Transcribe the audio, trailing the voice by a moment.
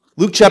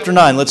Luke chapter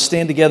 9, let's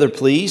stand together,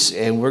 please,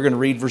 and we're going to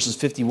read verses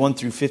 51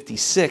 through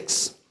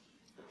 56.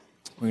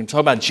 We're going to talk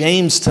about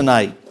James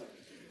tonight.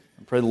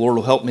 I pray the Lord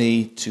will help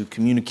me to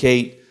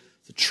communicate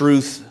the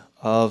truth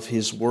of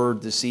His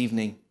Word this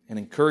evening and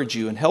encourage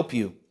you and help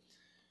you.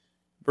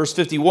 Verse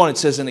 51, it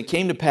says, "And it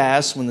came to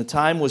pass, when the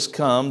time was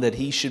come that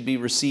He should be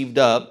received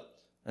up,"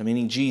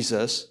 meaning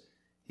Jesus,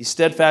 "He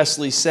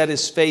steadfastly set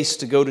His face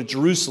to go to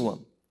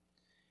Jerusalem.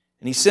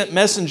 And He sent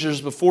messengers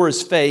before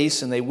His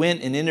face, and they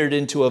went and entered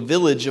into a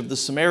village of the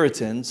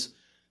Samaritans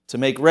to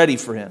make ready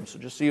for Him." So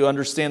just so you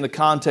understand the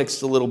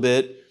context a little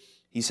bit,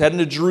 He's heading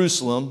to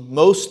Jerusalem.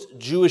 Most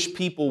Jewish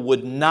people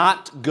would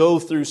not go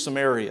through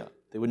Samaria.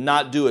 They would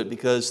not do it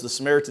because the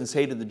Samaritans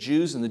hated the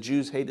Jews and the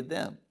Jews hated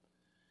them.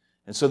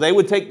 And so they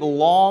would take the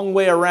long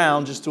way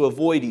around just to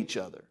avoid each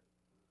other.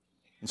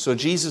 And so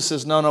Jesus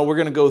says, no, we're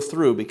going to go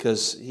through,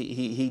 because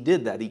he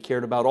did that. He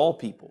cared about all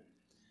people.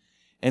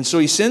 And so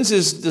He sends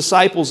His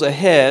disciples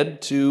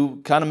ahead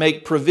to kind of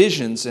make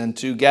provisions and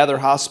to gather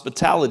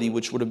hospitality,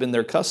 which would have been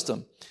their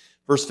custom.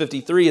 Verse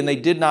 53, "And they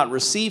did not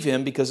receive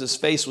Him, because His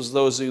face was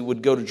those who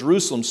would go to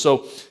Jerusalem."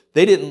 So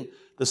the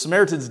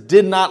Samaritans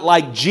did not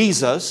like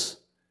Jesus,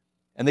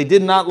 and they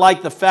did not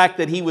like the fact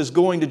that He was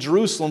going to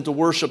Jerusalem to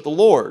worship the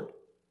Lord,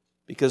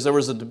 because there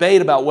was a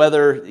debate about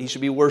whether He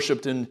should be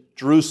worshiped in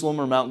Jerusalem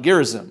or Mount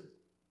Gerizim.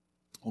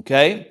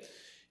 Okay?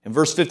 In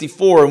verse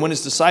 54, "And when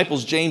His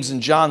disciples James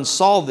and John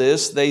saw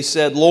this, they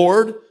said,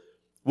 'Lord,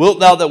 wilt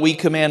Thou that we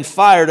command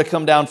fire to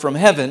come down from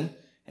heaven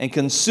and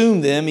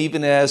consume them,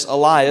 even as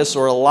Elias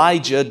or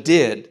Elijah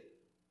did?'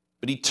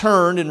 But He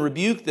turned and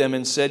rebuked them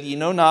and said, 'Ye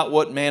know not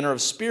what manner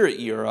of spirit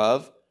ye are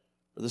of,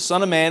 for the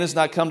Son of Man is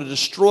not come to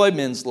destroy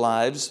men's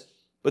lives,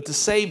 but to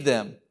save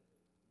them.'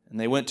 And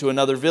they went to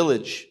another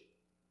village."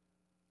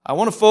 I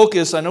want to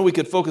focus, I know we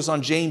could focus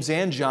on James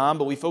and John,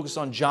 but we focused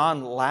on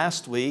John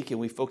last week, and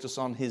we focused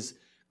on his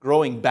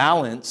growing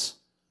balance.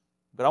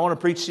 But I want to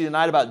preach to you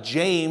tonight about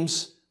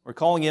James. We're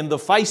calling him the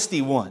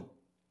feisty one.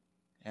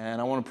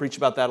 And I want to preach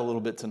about that a little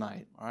bit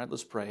tonight. All right,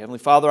 let's pray. Heavenly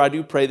Father, I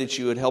do pray that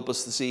You would help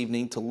us this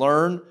evening to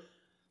learn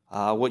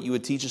what You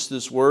would teach us through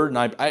this Word. And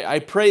I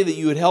pray that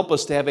You would help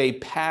us to have a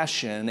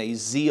passion, a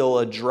zeal,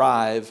 a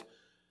drive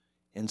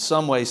in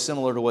some way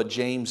similar to what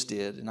James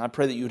did. And I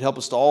pray that You would help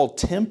us to all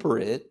temper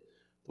it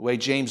the way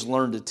James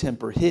learned to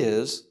temper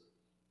his.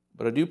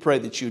 But I do pray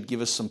that You would give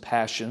us some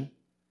passion.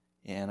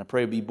 And I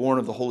pray to be born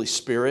of the Holy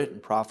Spirit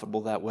and profitable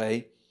that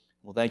way.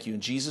 Well, thank You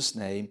in Jesus'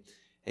 name.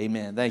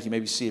 Amen. Thank you.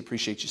 Maybe see,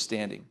 appreciate you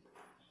standing.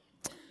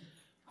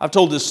 I've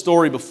told this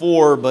story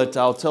before, but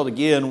I'll tell it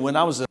again. When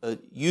I was a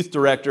youth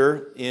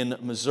director in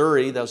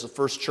Missouri, that was the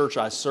first church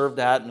I served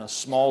at in a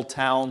small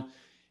town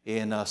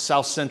in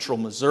south central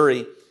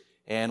Missouri.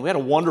 And we had a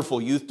wonderful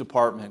youth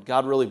department.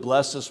 God really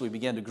blessed us. We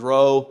began to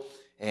grow.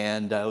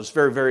 And it was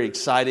very, very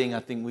exciting. I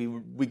think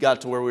we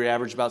got to where we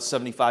averaged about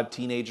 75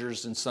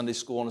 teenagers in Sunday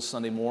school on a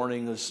Sunday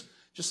morning. It was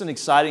just an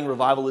exciting,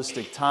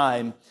 revivalistic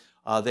time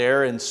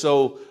there. And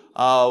so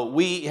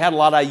we had a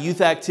lot of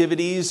youth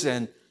activities,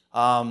 and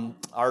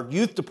our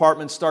youth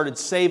department started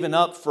saving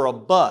up for a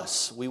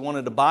bus. We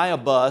wanted to buy a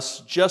bus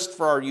just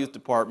for our youth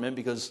department,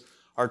 because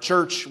our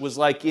church was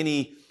like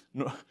any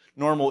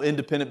normal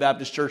independent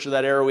Baptist church of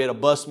that era. We had a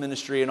bus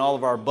ministry, and all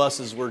of our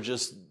buses were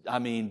just,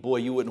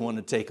 you wouldn't want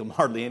to take them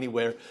hardly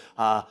anywhere.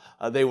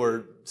 They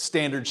were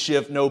standard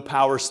shift, no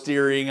power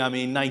steering,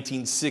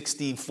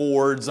 1960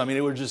 Fords.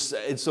 They were just,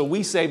 and so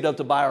we saved up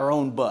to buy our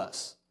own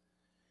bus.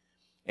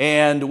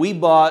 And we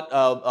bought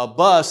a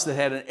bus that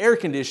had an air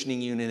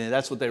conditioning unit in it.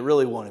 That's what they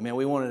really wanted.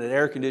 We wanted an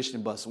air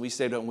conditioning bus, and we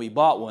saved up and we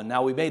bought one.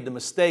 Now, we made the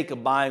mistake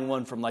of buying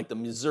one from like the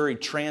Missouri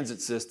Transit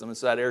System, and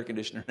so that air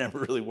conditioner never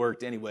really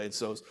worked anyway,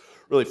 so it was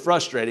really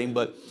frustrating.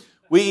 But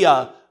we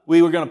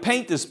were going to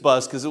paint this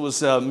bus because it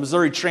was a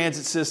Missouri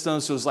Transit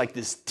System, so it was like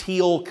this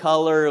teal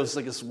color. It was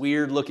like this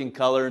weird-looking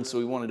color, and so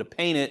we wanted to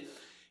paint it.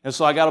 And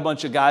so I got a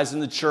bunch of guys in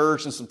the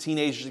church and some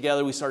teenagers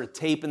together. We started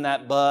taping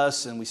that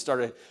bus, and we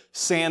started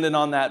sanding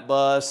on that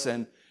bus,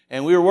 and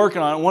we were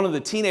working on it. One of the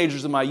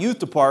teenagers in my youth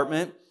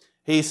department,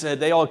 he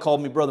said, they all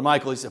called me Brother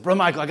Michael. He said, "Brother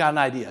Michael, I got an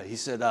idea." He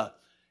said,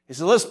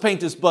 "Let's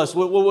paint this bus.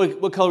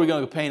 What color are we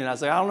going to paint it?" I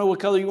was like, "I don't know what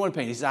color you want to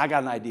paint." He said, "I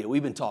got an idea.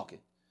 We've been talking."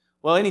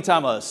 Well,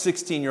 anytime a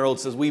 16-year-old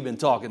says we've been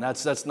talking,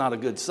 that's not a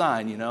good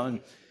sign, you know. And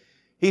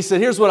he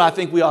said, "Here's what I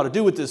think we ought to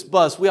do with this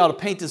bus. We ought to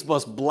paint this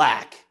bus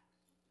black.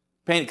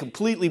 Paint it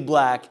completely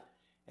black."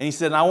 And he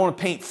said, "And I want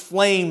to paint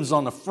flames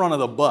on the front of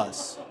the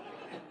bus.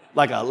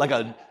 Like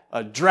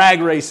a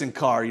drag racing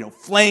car,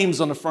 flames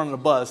on the front of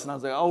the bus." And I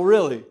was like, "Oh,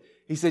 really?"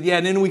 He said, "Yeah,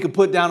 and then we could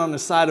put down on the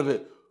side of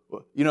it,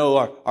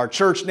 our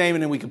church name,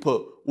 and then we could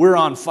put, 'We're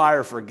on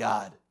fire for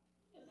God.'"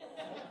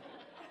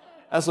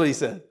 That's what he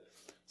said.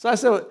 So I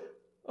said, "Well,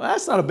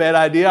 that's not a bad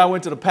idea." I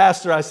went to the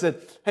pastor. I said,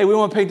 "Hey, we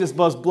want to paint this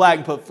bus black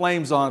and put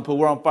flames on it, put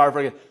 'We're on fire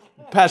for God.'"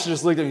 The pastor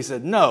just looked at me and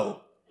said,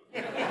 "No."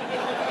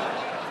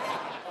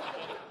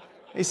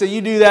 He said,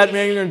 "You do that,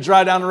 man, you're going to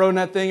drive down the road in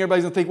that thing.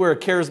 Everybody's going to think we're a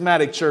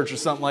charismatic church or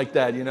something like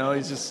that."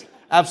 He's just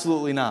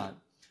absolutely not.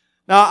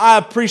 Now, I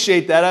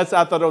appreciate that.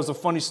 I thought it was a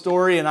funny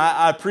story, and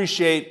I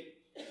appreciate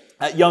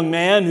that young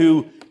man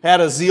who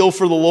had a zeal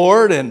for the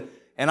Lord, and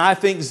I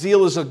think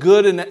zeal is a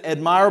good and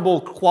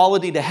admirable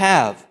quality to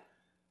have.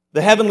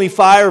 The heavenly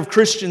fire of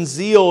Christian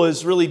zeal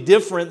is really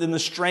different than the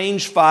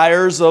strange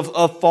fires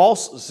of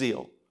false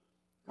zeal.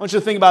 I want you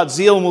to think about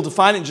zeal, and we'll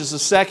define it in just a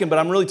second, but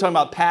I'm really talking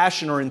about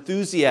passion or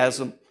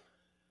enthusiasm.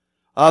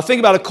 Think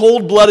about it,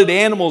 cold-blooded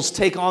animals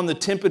take on the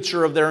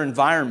temperature of their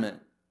environment.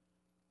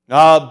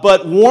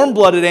 But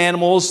warm-blooded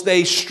animals,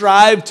 they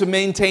strive to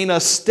maintain a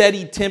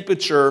steady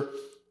temperature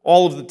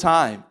all of the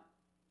time.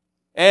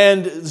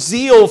 And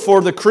zeal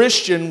for the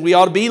Christian, we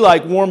ought to be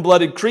like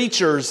warm-blooded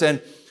creatures,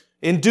 and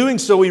in doing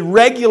so, we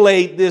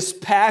regulate this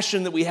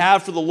passion that we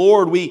have for the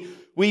Lord. We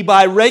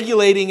by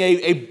regulating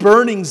a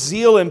burning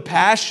zeal and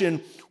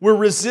passion, we're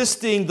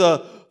resisting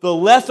the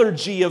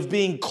lethargy of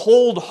being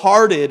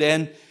cold-hearted,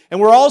 and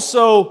we're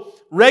also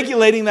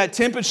regulating that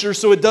temperature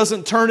so it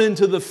doesn't turn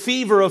into the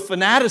fever of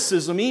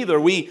fanaticism either.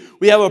 We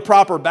have a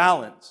proper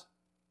balance.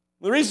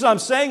 The reason I'm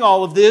saying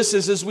all of this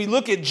is as we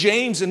look at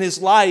James and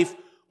his life,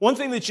 one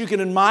thing that you can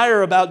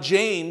admire about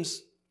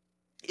James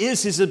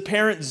is his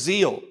apparent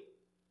zeal.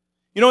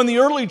 You know, in the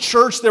early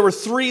church, there were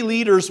 3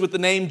 leaders with the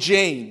name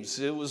James.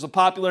 It was a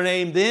popular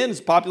name then, it's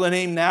a popular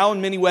name now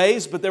in many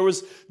ways, but there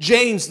was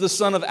James, the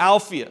son of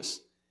Alphaeus.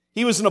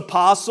 He was an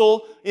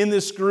apostle in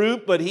this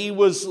group, but he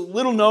was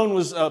little known.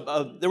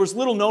 There was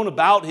little known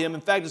about him.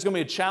 In fact, it's going to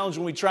be a challenge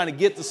when we try to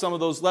get to some of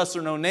those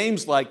lesser-known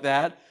names like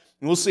that,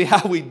 and we'll see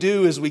how we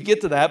do as we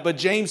get to that. But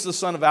James, the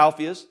son of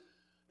Alphaeus.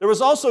 There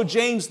was also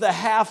James, the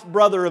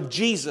half-brother of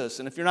Jesus.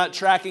 And if you're not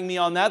tracking me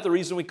on that, the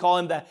reason we call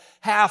him the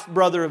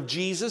half-brother of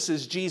Jesus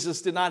is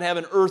Jesus did not have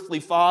an earthly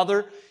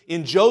father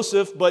in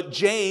Joseph, but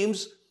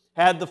James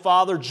had the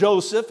father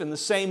Joseph and the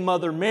same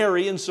mother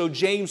Mary, and so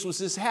James was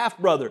his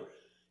half-brother.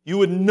 You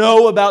would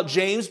know about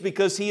James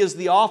because he is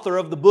the author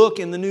of the book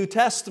in the New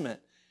Testament.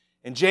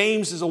 And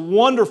James is a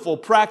wonderful,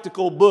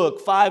 practical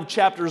book, 5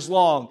 chapters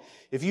long.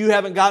 If you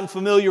haven't gotten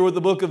familiar with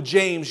the book of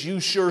James, you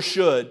sure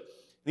should.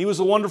 He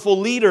was a wonderful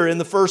leader in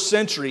the first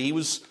century. He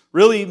was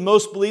really,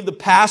 most believe, the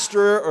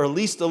pastor or at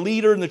least a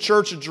leader in the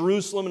church of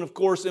Jerusalem, and of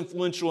course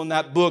influential in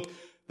that book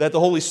that the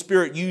Holy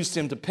Spirit used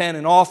him to pen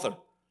and author.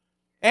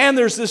 And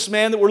there's this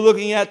man that we're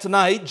looking at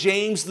tonight,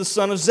 James, the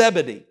son of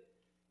Zebedee.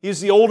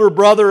 He's the older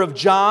brother of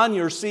John.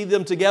 You'll see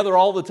them together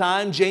all the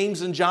time, James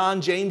and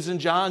John, James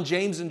and John,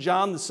 James and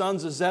John, the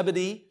sons of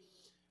Zebedee.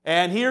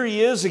 And here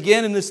he is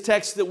again in this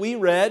text that we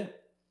read,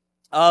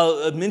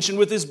 mentioned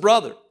with his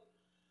brother.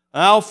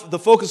 Now, the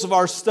focus of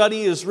our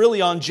study is really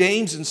on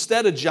James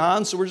instead of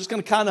John, so we're just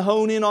going to kind of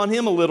hone in on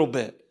him a little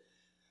bit.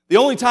 The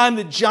only time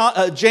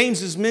that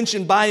James is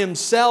mentioned by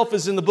himself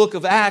is in the book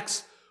of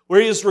Acts,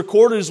 where he is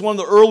recorded as one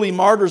of the early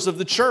martyrs of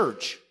the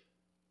church.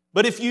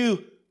 But if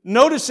you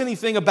notice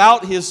anything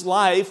about his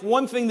life,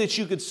 one thing that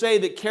you could say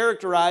that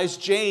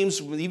characterized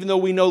James, even though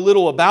we know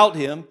little about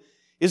him,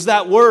 is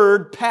that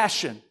word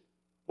passion,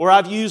 or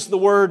I've used the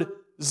word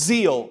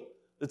zeal.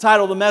 The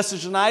title of the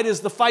message tonight is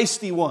The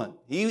Feisty One.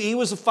 He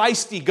was a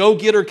feisty,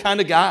 go-getter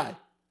kind of guy.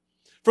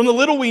 From the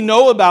little we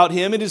know about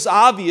him, it is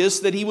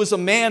obvious that he was a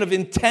man of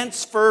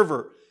intense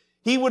fervor.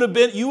 You would have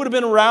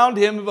been around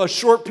him a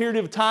short period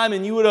of time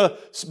and you would have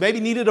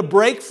maybe needed a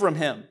break from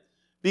him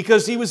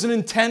because he was an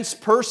intense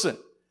person.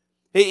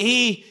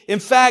 In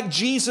fact,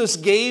 Jesus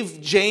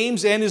gave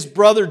James and his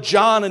brother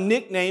John a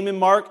nickname in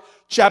Mark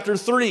chapter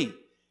 3.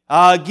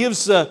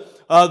 Gives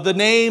the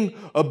name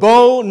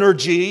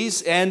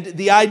Boanerges, and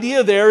the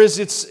idea there is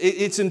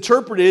it's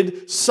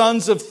interpreted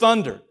sons of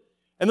thunder.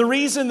 And the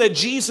reason that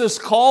Jesus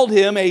called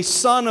him a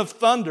son of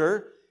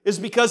thunder is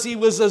because he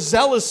was a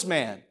zealous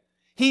man.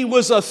 He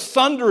was a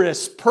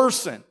thunderous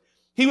person.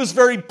 He was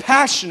very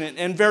passionate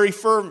and very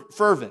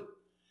fervent.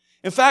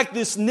 In fact,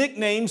 this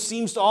nickname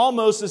seems to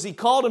almost, as he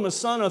called him a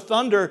son of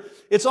thunder,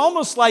 it's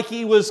almost like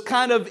he was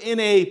kind of in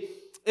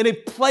a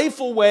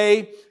playful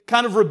way,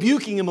 kind of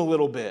rebuking him a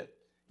little bit.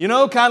 You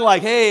know, kind of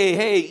like,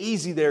 hey,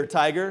 easy there,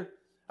 Tiger.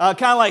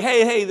 Kind of like,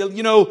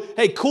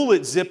 hey, cool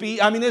it,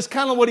 Zippy. I mean, it's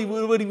kind of what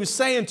he was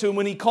saying to him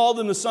when he called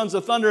them the sons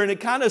of thunder, and it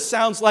kind of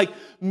sounds like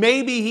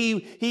maybe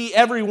he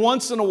every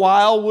once in a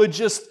while would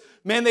just,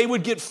 they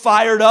would get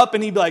fired up,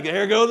 and he'd be like,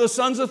 there go the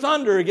sons of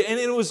thunder again. And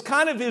it was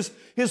kind of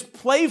his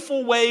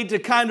playful way to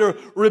kind of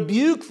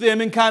rebuke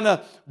them and kind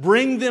of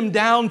bring them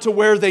down to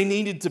where they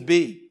needed to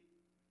be.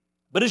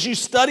 But as you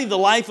study the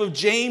life of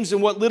James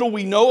and what little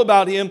we know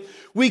about him,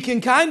 we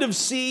can kind of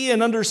see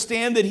and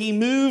understand that he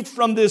moved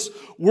from this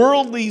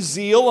worldly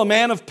zeal, a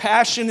man of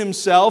passion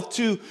himself,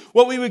 to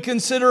what we would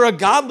consider a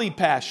godly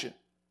passion.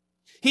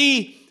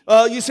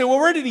 You say, well,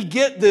 where did he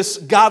get this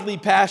godly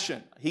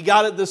passion? He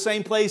got it the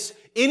same place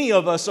any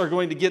of us are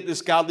going to get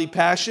this godly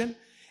passion,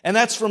 and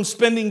that's from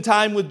spending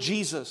time with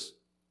Jesus.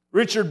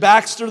 Richard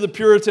Baxter, the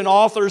Puritan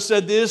author,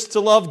 said this: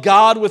 to love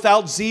God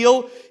without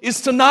zeal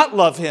is to not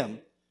love Him,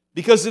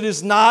 because it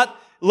is not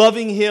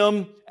loving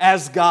Him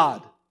as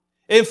God.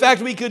 In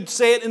fact, we could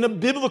say it in a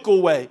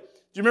biblical way. Do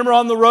you remember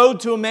on the road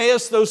to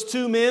Emmaus, those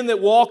 2 men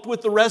that walked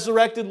with the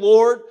resurrected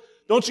Lord?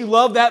 Don't you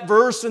love that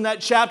verse in that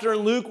chapter in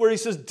Luke where he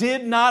says,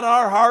 did not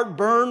our heart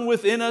burn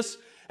within us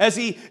as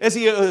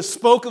He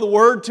spoke the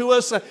word to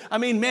us. I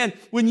mean, man,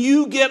 when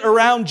you get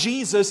around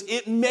Jesus,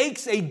 it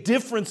makes a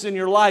difference in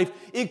your life.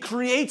 It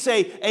creates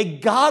a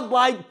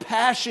godlike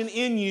passion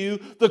in you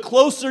the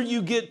closer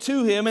you get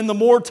to Him and the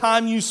more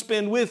time you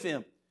spend with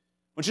Him.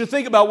 I want you to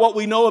think about what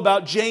we know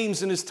about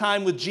James and his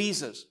time with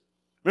Jesus.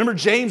 Remember,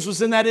 James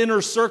was in that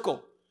inner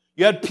circle.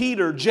 You had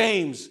Peter,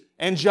 James,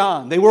 and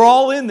John. They were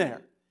all in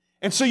there.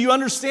 And so you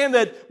understand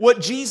that what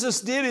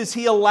Jesus did is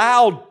He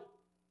allowed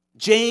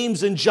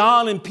James and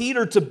John and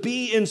Peter to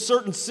be in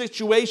certain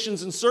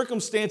situations and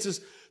circumstances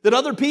that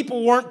other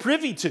people weren't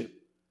privy to.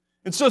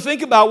 And so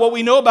think about what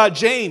we know about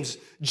James.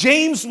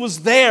 James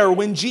was there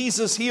when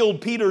Jesus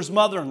healed Peter's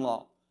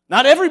mother-in-law.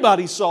 Not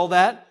everybody saw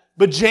that,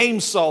 but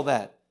James saw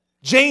that.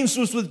 James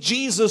was with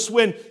Jesus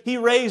when He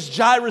raised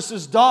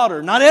Jairus'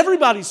 daughter. Not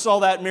everybody saw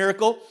that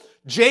miracle.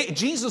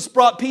 Jesus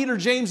brought Peter,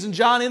 James, and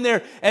John in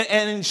there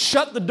and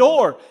shut the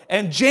door.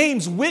 And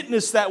James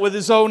witnessed that with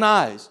his own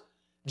eyes.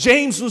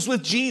 James was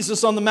with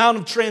Jesus on the Mount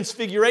of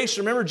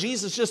Transfiguration. Remember,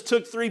 Jesus just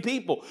took 3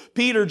 people,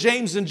 Peter,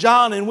 James, and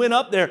John, and went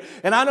up there.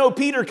 And I know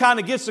Peter kind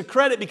of gets the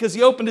credit because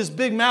he opened his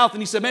big mouth and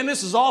he said, man,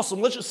 this is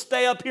awesome. Let's just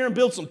stay up here and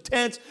build some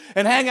tents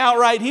and hang out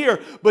right here.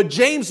 But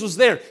James was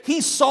there. He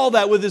saw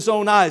that with his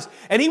own eyes.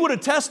 And he would have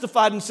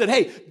testified and said,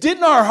 hey,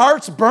 didn't our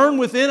hearts burn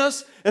within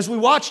us as we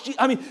watched,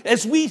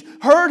 as we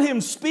heard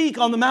Him speak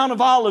on the Mount of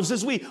Olives,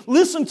 as we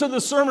listened to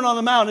the Sermon on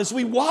the Mount, as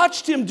we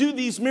watched Him do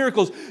these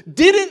miracles,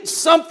 didn't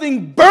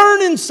something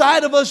burn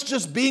inside of us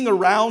just being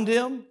around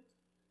Him?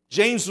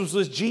 James was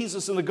with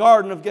Jesus in the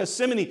Garden of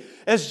Gethsemane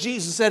as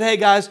Jesus said, hey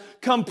guys,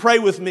 come pray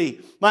with me.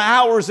 My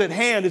hour is at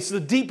hand. It's the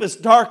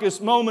deepest,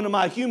 darkest moment of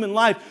my human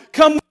life.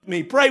 Come with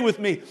me, pray with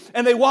me.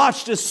 And they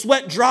watched as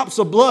sweat drops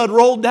of blood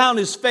rolled down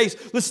His face.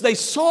 Listen, they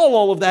saw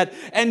all of that.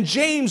 And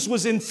James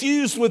was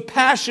infused with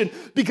passion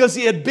because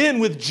he had been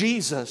with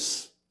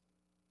Jesus.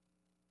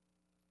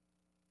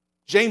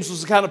 James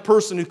was the kind of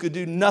person who could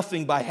do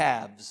nothing by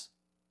halves.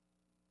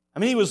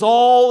 He was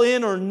all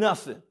in or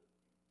nothing.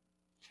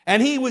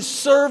 And he would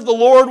serve the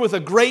Lord with a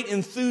great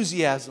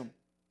enthusiasm.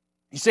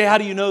 You say, how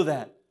do you know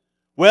that?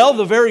 Well,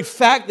 the very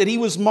fact that he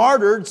was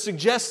martyred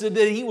suggested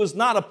that he was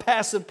not a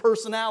passive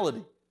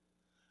personality.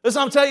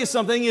 Listen, I'm telling you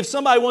something. If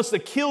somebody wants to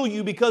kill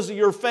you because of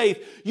your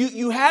faith,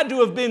 you had to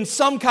have been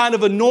some kind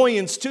of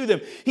annoyance to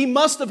them. He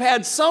must have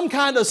had some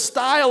kind of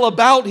style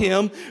about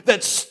him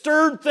that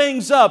stirred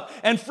things up.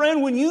 And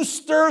friend, when you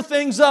stir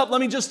things up, let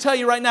me just tell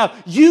you right now,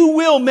 you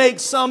will make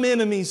some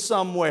enemies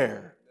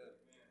somewhere.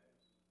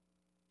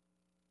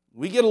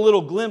 We get a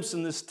little glimpse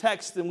in this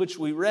text in which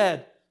we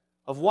read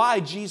of why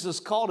Jesus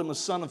called Him a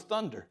son of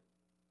thunder.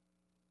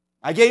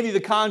 I gave you the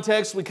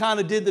context. We kind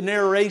of did the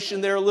narration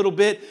there a little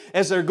bit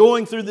as they're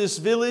going through this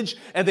village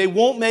and they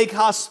won't make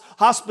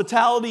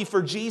hospitality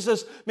for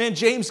Jesus. Man,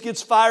 James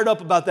gets fired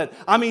up about that.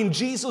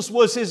 Jesus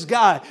was his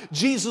guy.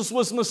 Jesus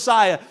was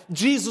Messiah.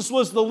 Jesus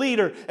was the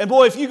leader. And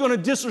boy, if you're going to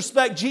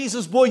disrespect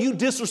Jesus, boy, you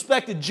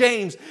disrespected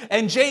James.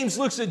 And James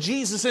looks at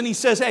Jesus and he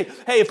says, hey,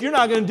 if you're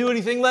not going to do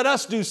anything, let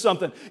us do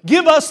something.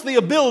 Give us the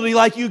ability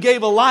like you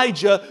gave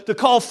Elijah to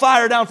call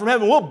fire down from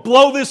heaven. We'll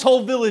blow this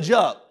whole village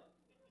up.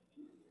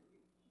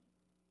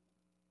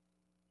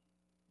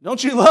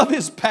 Don't you love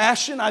his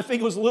passion? I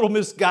think it was a little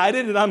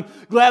misguided, and I'm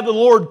glad the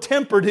Lord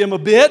tempered him a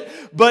bit.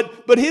 But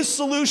his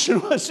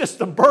solution was just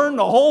to burn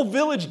the whole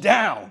village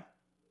down.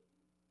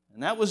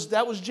 And that was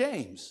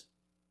James.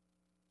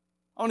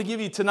 I want to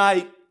give you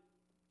tonight,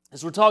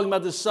 as we're talking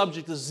about this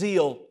subject of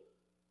zeal,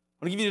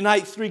 I want to give you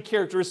tonight 3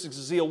 characteristics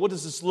of zeal. What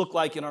does this look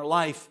like in our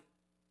life?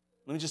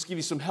 Let me just give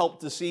you some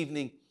help this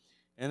evening.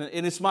 And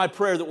it's my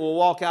prayer that we'll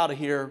walk out of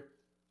here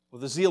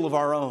with a zeal of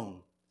our own.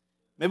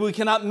 Maybe we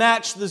cannot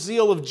match the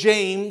zeal of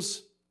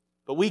James,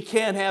 but we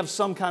can have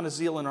some kind of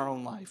zeal in our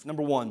own life.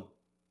 Number 1,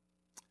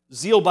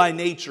 zeal by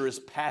nature is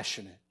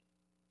passionate.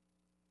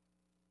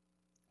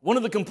 One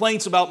of the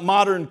complaints about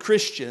modern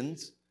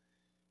Christians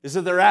is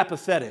that they're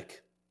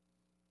apathetic.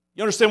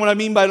 You understand what I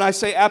mean by when I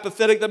say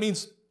apathetic? That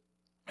means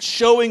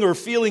showing or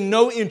feeling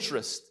no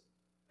interest,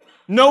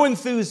 no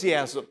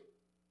enthusiasm,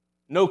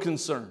 no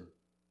concern.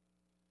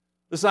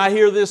 Listen, I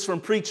hear this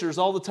from preachers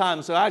all the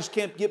time. So I just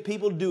can't get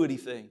people to do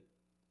anything.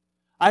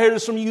 I hear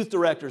this from youth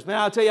directors. Man,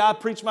 I'll tell you, I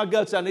preach my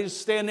guts out. And they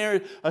just stand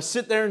there,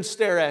 sit there and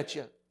stare at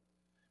you.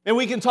 And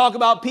we can talk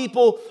about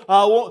people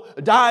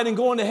dying and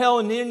going to hell,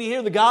 and then you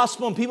hear the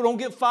gospel and people don't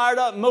get fired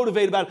up and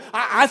motivated about it.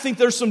 I think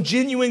there's some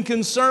genuine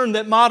concern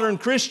that modern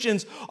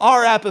Christians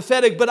are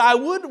apathetic. But I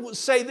would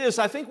say this,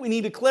 I think we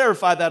need to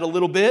clarify that a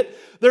little bit.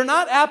 They're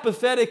not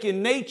apathetic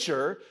in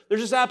nature. They're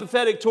just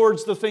apathetic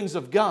towards the things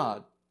of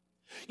God.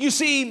 You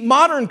see,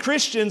 modern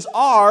Christians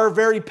are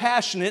very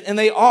passionate and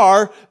they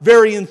are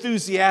very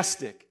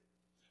enthusiastic.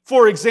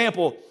 For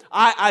example,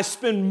 I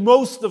spend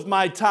most of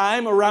my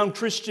time around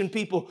Christian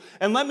people.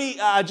 And let me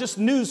just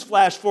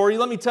newsflash for you.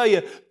 Let me tell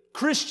you,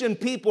 Christian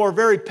people are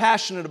very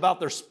passionate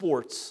about their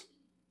sports.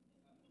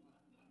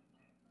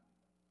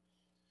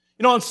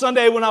 You know, on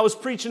Sunday when I was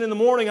preaching in the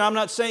morning, I'm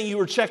not saying you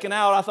were checking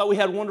out. I thought we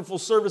had wonderful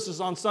services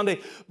on Sunday.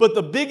 But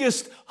the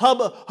biggest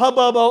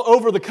hubbub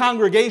over the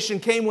congregation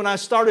came when I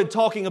started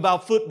talking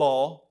about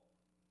football.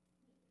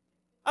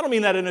 I don't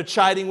mean that in a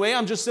chiding way.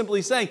 I'm just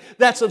simply saying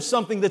that's of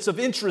something that's of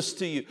interest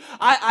to you.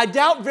 I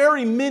doubt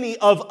very many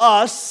of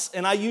us,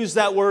 and I use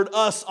that word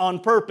us on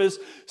purpose,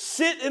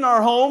 sit in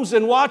our homes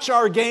and watch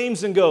our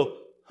games and go,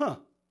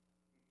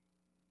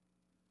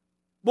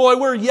 Boy,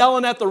 we're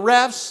yelling at the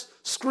refs,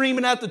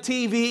 screaming at the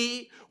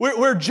TV.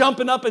 We're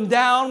jumping up and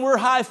down. We're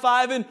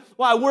high-fiving.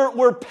 Why?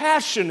 We're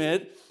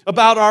passionate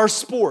about our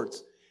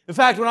sports. In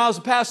fact, when I was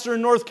a pastor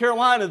in North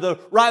Carolina, the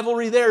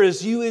rivalry there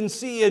is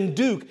UNC and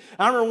Duke.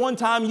 I remember one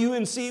time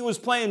UNC was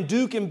playing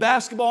Duke in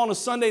basketball on a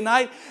Sunday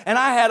night, and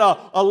I had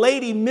a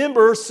lady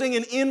member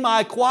singing in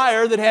my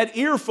choir that had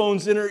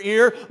earphones in her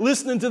ear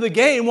listening to the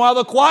game while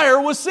the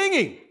choir was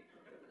singing.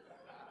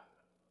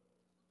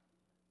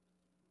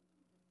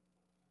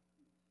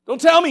 Don't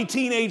tell me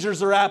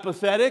teenagers are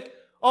apathetic.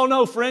 Oh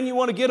no, friend, you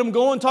want to get them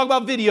going? Talk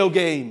about video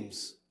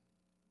games.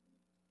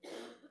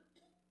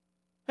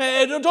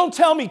 Hey, don't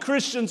tell me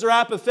Christians are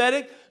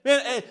apathetic.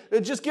 Man,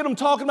 just get them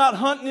talking about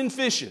hunting and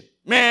fishing.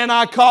 Man,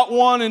 I caught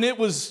one and it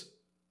was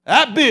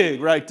that big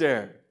right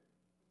there.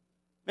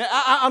 Man,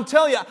 I'm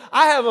telling you,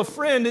 I have a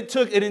friend that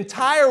took an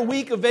entire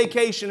week of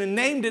vacation and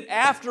named it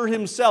after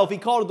himself. He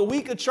called it the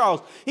Week of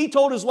Charles. He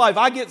told his wife,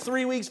 I get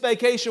 3 weeks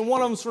vacation.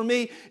 One of them's for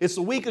me. It's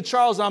the Week of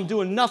Charles. I'm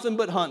doing nothing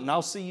but hunting.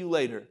 I'll see you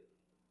later.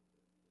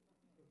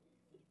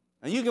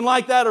 Now, you can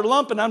like that or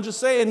lump it. I'm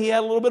just saying he had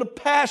a little bit of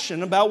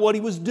passion about what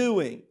he was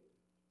doing.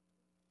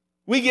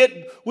 We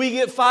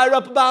get fired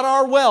up about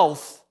our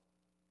wealth.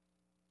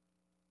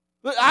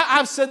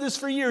 I've said this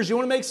for years. You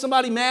want to make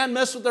somebody mad,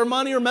 mess with their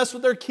money, or mess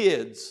with their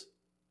kids?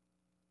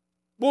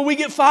 Well, we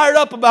get fired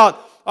up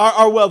about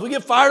our wealth. We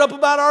get fired up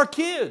about our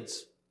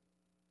kids.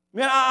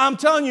 Man, I'm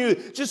telling you,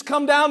 just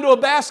come down to a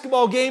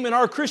basketball game in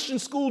our Christian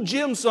school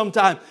gym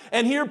sometime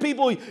and hear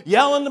people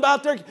yelling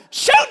about their,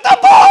 shoot the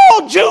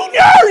ball,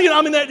 Junior! You know,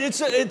 I mean,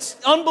 it's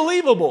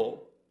unbelievable.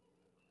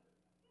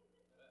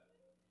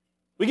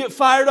 We get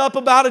fired up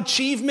about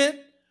achievement.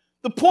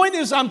 The point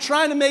is, I'm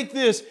trying to make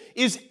this,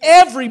 is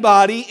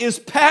everybody is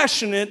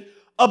passionate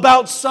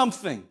about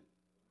something.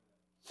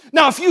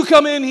 Now, if you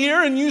come in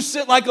here and you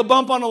sit like a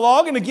bump on a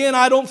log, and again,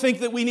 I don't think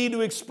that we need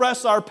to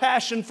express our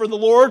passion for the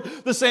Lord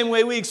the same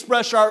way we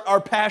express our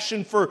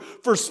passion for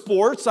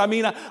sports. I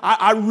mean,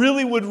 I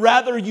really would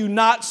rather you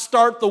not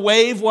start the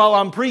wave while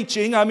I'm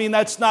preaching. I mean,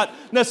 that's not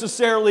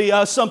necessarily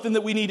something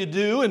that we need to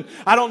do, and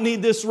I don't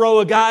need this row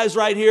of guys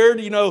right here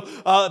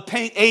to,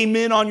 paint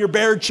amen on your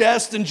bare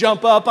chest and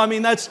jump up. I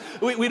mean,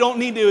 we don't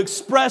need to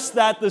express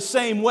that the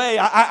same way.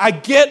 I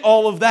get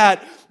all of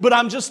that. But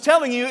I'm just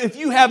telling you, if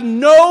you have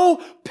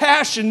no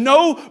passion,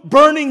 no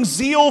burning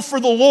zeal for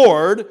the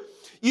Lord,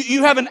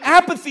 you have an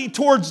apathy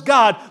towards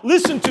God,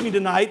 listen to me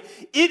tonight,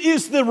 it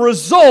is the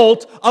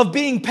result of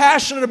being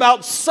passionate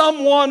about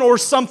someone or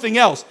something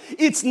else.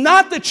 It's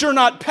not that you're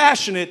not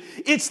passionate,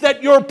 it's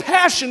that your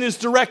passion is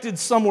directed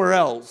somewhere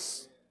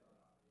else.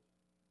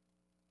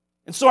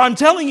 And so I'm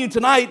telling you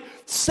tonight,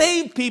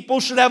 saved people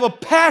should have a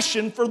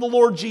passion for the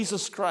Lord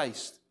Jesus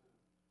Christ.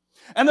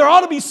 And there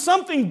ought to be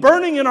something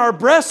burning in our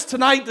breasts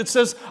tonight that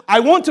says,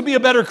 I want to be a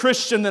better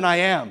Christian than I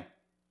am.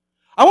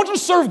 I want to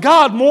serve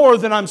God more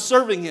than I'm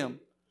serving Him.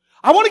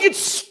 I want to get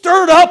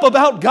stirred up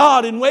about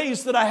God in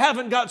ways that I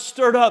haven't got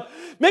stirred up.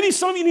 Maybe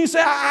some of you need to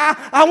say,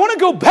 I want to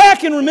go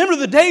back and remember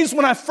the days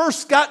when I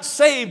first got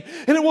saved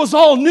and it was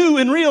all new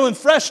and real and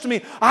fresh to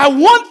me. I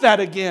want that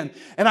again.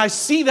 And I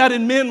see that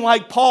in men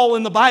like Paul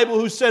in the Bible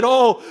who said,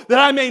 oh, that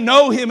I may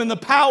know Him in the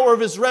power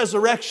of His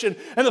resurrection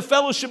and the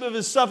fellowship of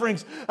His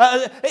sufferings.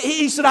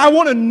 He said, I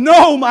want to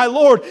know my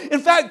Lord.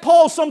 In fact,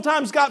 Paul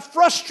sometimes got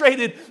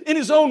frustrated in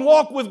his own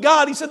walk with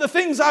God. He said, the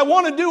things I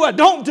want to do, I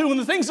don't do, and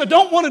the things I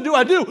don't want to do,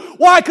 I do.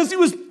 Why? Because he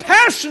was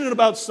passionate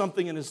about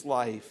something in his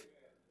life.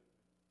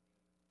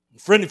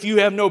 Friend, if you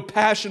have no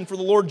passion for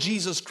the Lord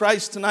Jesus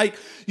Christ tonight,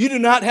 you do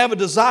not have a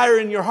desire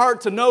in your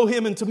heart to know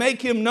Him and to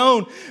make Him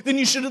known, then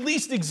you should at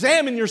least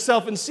examine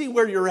yourself and see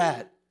where you're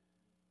at.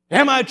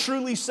 Am I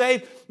truly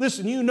saved?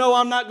 Listen, you know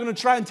I'm not going to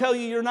try and tell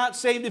you you're not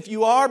saved if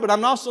you are, but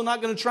I'm also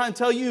not going to try and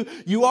tell you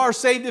you are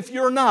saved if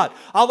you're not.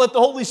 I'll let the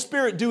Holy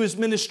Spirit do His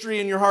ministry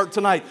in your heart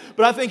tonight.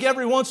 But I think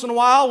every once in a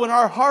while when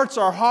our hearts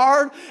are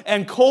hard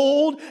and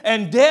cold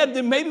and dead,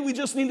 then maybe we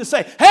just need to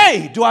say,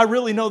 hey, do I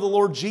really know the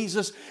Lord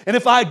Jesus? And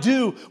if I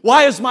do,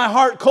 why is my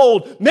heart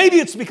cold? Maybe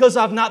it's because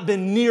I've not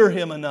been near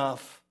Him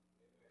enough.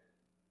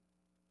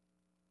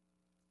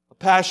 A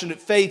passionate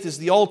faith is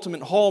the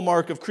ultimate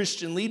hallmark of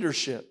Christian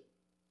leadership.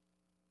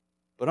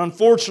 But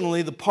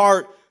unfortunately, the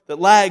part that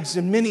lags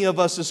in many of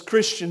us as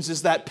Christians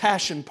is that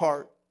passion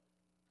part.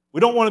 We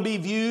don't want to be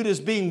viewed as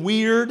being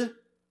weird.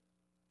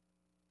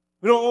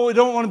 We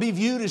don't want to be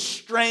viewed as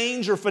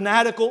strange or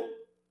fanatical.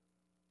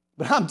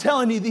 But I'm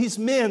telling you, these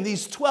men,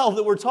 these 12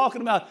 that we're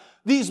talking about,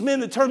 these men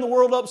that turned the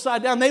world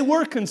upside down, they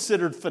were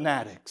considered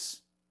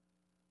fanatics.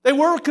 They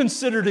were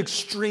considered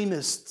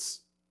extremists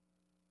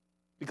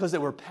because they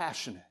were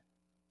passionate.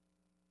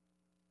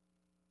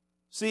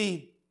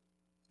 See,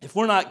 if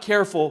we're not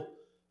careful,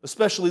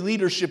 especially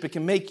leadership, it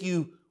can make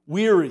you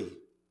weary.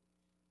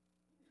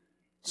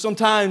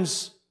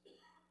 Sometimes,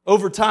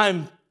 over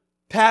time,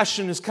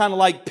 passion is kind of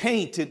like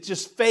paint. It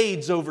just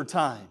fades over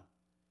time.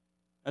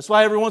 That's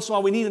why every once in a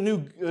while we need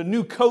a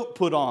new coat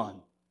put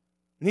on.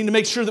 We need to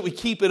make sure that we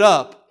keep it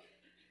up.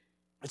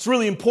 It's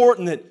really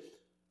important that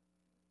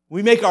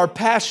we make our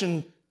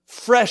passion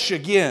fresh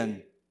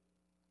again.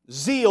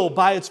 Zeal,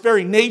 by its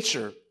very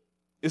nature,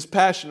 is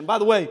passion. And by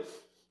the way,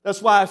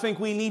 that's why I think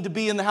we need to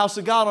be in the house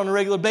of God on a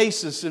regular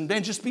basis and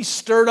then just be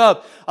stirred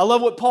up. I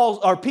love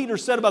what Peter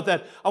said about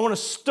that. I want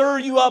to stir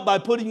you up by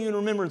putting you in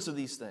remembrance of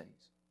these things.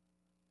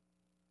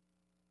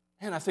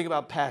 And I think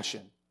about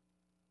passion.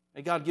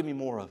 May God give me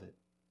more of it.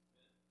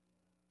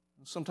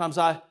 Sometimes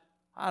I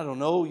don't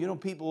know,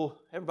 people,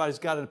 everybody's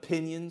got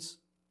opinions.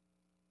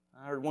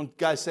 I heard one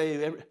guy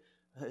say,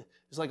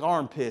 it's like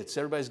armpits.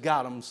 Everybody's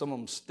got them. Some of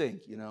them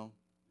stink,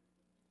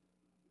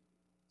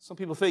 Some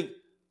people think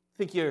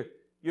you're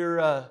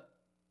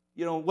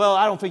well,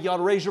 I don't think you ought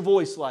to raise your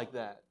voice like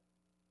that.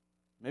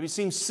 Maybe it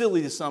seems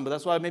silly to some, but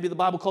that's why maybe the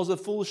Bible calls it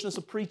foolishness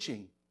of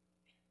preaching.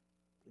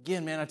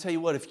 Again, man, I tell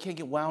you what, if you can't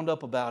get wound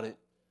up about it,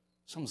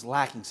 something's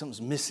lacking,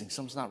 something's missing,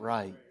 something's not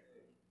right.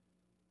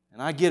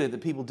 And I get it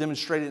that people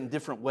demonstrate it in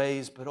different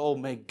ways, but oh,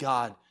 may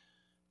God,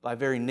 by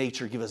very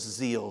nature, give us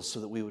zeal so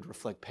that we would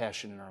reflect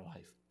passion in our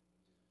life.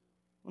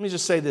 Let me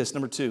just say this,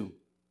 number 2.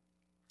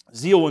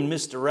 Zeal when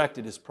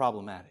misdirected is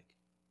problematic.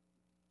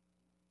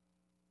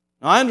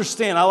 Now, I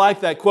understand, I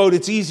like that quote,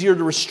 it's easier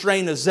to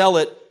restrain a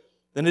zealot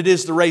than it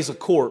is to raise a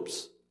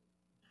corpse.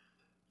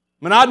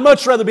 I mean, I'd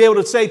much rather be able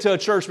to say to a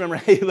church member,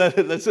 hey,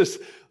 let's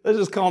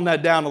just calm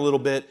that down a little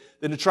bit,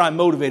 than to try and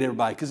motivate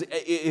everybody, because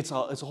it's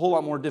a whole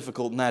lot more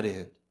difficult than that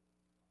is.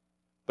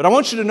 But I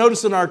want you to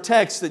notice in our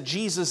text that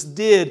Jesus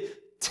did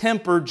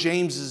temper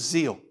James's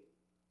zeal.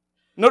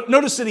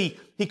 Notice that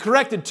he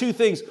corrected 2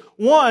 things.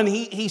 One,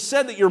 he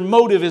said that your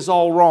motive is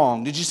all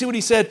wrong. Did you see what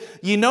he said?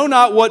 You know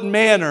not what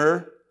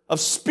manner of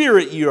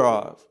spirit you are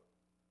of.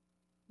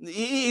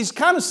 He's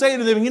kind of saying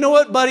to them, you know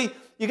what, buddy?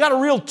 You got a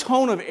real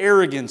tone of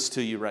arrogance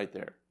to you right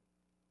there.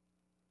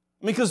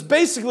 Because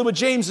basically what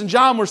James and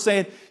John were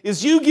saying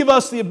is you give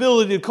us the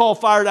ability to call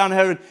fire down to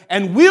heaven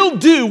and we'll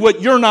do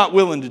what you're not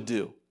willing to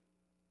do.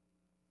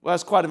 Well,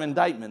 that's quite an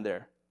indictment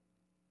there.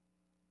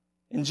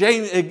 And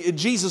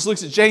Jesus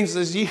looks at James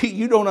and says,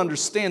 you don't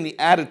understand the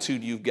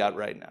attitude you've got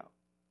right now.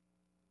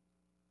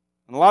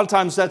 And a lot of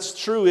times that's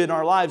true in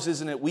our lives,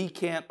 isn't it? We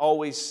can't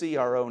always see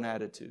our own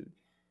attitude.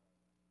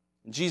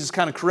 And Jesus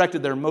kind of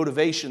corrected their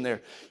motivation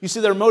there. You see,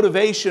 their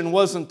motivation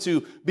wasn't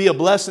to be a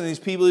blessing to these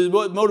people.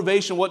 Their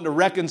motivation wasn't to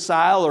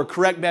reconcile or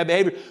correct bad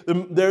behavior.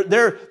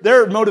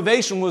 Their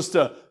motivation was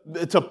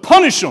to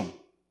punish them,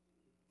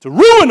 to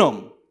ruin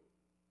them.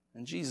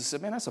 And Jesus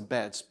said, man, that's a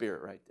bad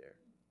spirit right there.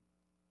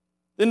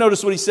 Then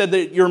notice what he said,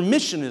 that your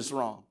mission is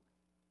wrong.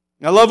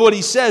 And I love what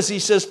he says. He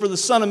says, for the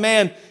Son of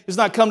Man has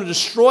not come to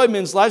destroy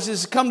men's lives, he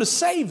has come to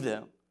save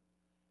them.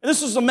 And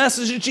this was a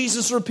message that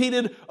Jesus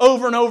repeated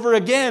over and over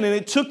again, and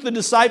it took the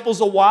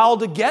disciples a while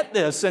to get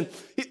this. And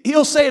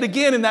he'll say it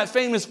again in that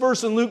famous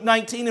verse in Luke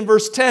 19 and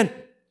verse 10.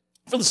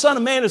 For the Son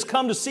of Man has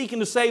come to seek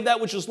and to save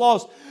that which is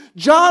lost.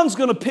 John's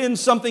going to pin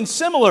something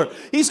similar.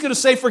 He's going to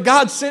say, for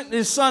God sent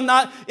His Son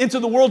not into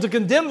the world to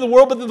condemn the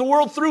world, but that the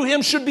world through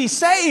Him should be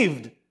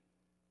saved.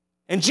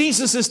 And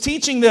Jesus is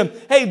teaching them,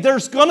 hey,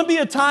 there's going to be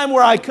a time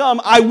where I come,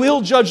 I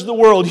will judge the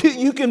world.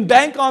 You can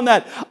bank on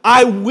that.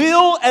 I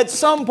will at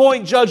some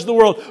point judge the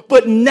world,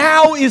 but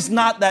now is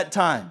not that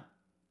time.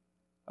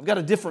 I've got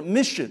a different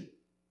mission.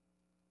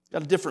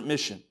 And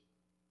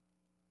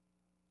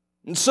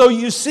so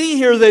you see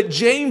here that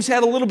James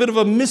had a little bit of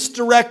a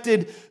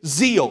misdirected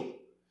zeal.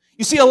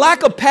 You see, a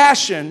lack of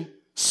passion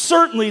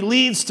certainly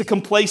leads to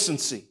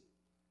complacency.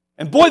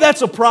 And boy,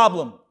 that's a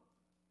problem.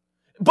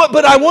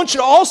 But I want you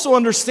to also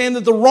understand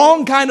that the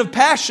wrong kind of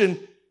passion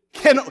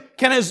can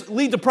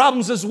lead to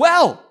problems as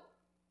well.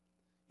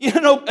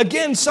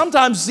 Again,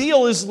 sometimes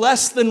zeal is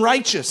less than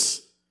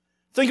righteous.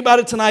 Think about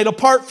it tonight.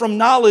 Apart from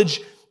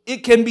knowledge,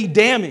 it can be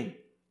damning. I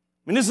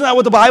mean, isn't that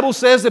what the Bible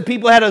says? That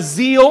people had a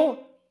zeal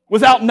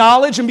without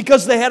knowledge, and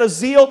because they had a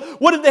zeal,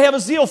 what did they have a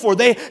zeal for?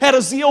 They had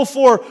a zeal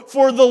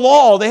for the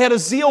law. They had a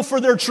zeal for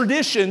their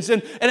traditions.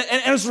 And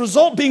as a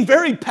result, being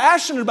very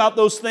passionate about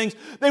those things,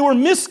 they were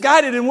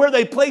misguided in where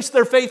they placed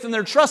their faith and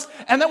their trust,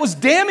 and that was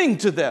damning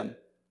to them.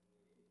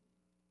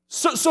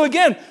 So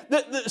again,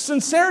 the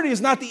sincerity is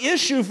not the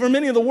issue for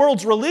many of the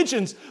world's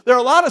religions. There are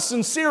a lot of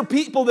sincere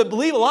people that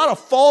believe a lot of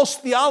false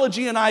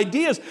theology and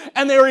ideas,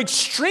 and they are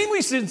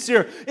extremely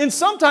sincere. In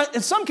some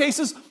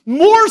cases,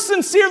 more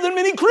sincere than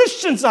many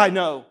Christians I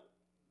know.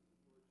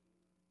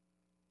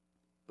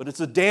 But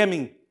it's a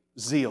damning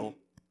zeal.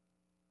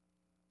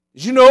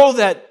 Did you know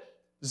that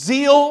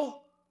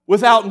zeal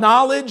without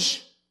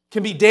knowledge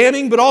can be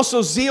damning, but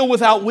also zeal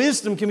without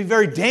wisdom can be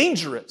very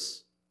dangerous?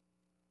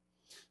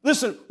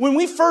 Listen, when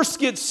we first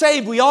get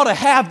saved, we ought to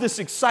have this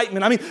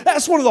excitement. I mean,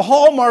 that's one of the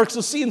hallmarks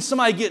of seeing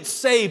somebody get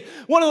saved.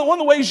 One of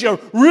the ways you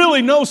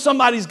really know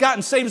somebody's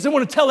gotten saved is they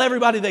want to tell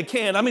everybody they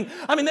can. I mean,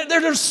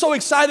 they're so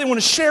excited. They want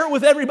to share it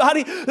with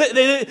everybody.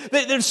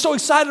 They're so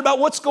excited about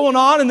what's going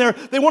on, and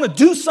they want to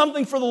do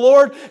something for the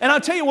Lord. And I'll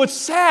tell you what's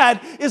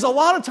sad is a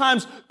lot of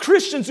times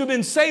Christians who've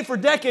been saved for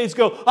decades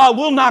go,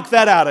 we'll knock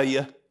that out of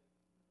you.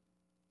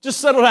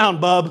 Just settle down,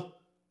 bub.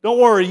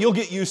 Don't worry, you'll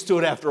get used to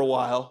it after a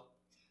while.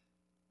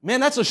 Man,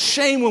 that's a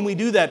shame when we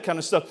do that kind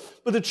of stuff.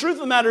 But the truth of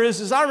the matter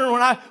is I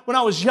remember when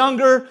I was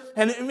younger,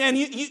 and man,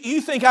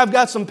 you think I've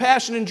got some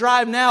passion and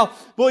drive now.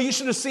 Boy, you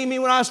should have seen me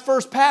when I was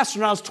first pastor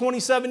when I was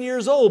 27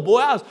 years old. Boy,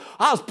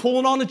 I was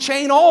pulling on the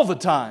chain all the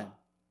time.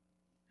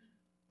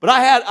 But I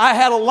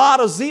had a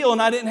lot of zeal,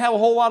 and I didn't have a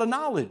whole lot of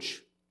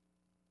knowledge.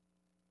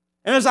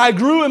 And as I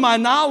grew in my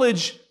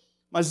knowledge,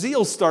 my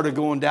zeal started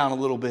going down a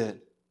little bit.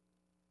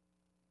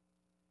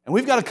 And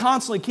we've got to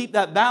constantly keep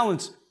that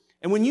balance.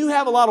 And when you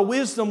have a lot of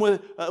wisdom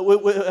with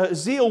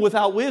zeal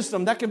without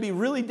wisdom, that can be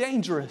really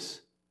dangerous.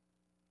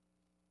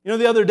 You know,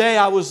 the other day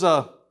I was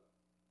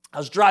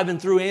driving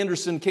through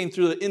Anderson, came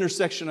through the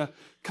intersection of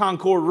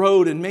Concord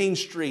Road and Main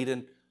Street,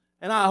 and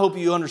I hope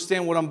you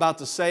understand what I'm about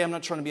to say. I'm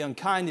not trying to be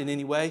unkind in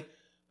any way.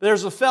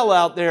 There's a fella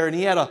out there, and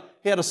he had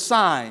a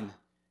sign,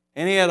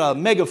 and he had a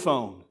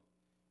megaphone.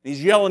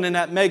 He's yelling in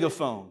that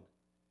megaphone.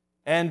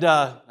 And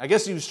I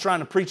guess he was trying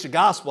to preach the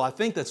gospel. I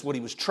think that's what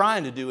he was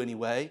trying to do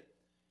anyway.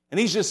 And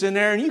he's just in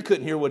there, and you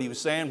couldn't hear what he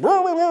was saying.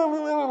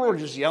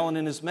 Just yelling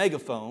in his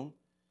megaphone.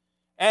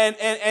 And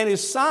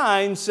his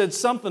sign said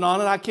something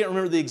on it. I can't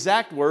remember the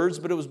exact words,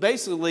 but it was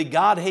basically,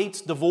 God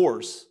hates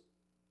divorce.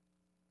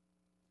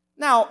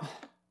 Now,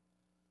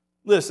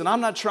 listen,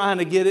 I'm not trying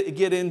to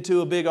get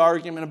into a big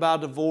argument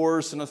about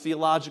divorce and a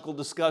theological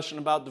discussion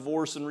about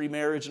divorce and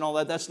remarriage and all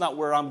that. That's not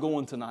where I'm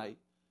going tonight.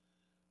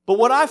 But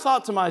what I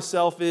thought to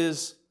myself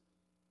is,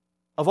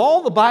 of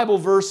all the Bible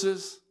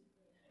verses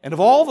and of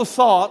all the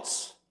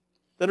thoughts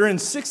that are in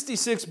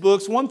 66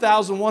 books,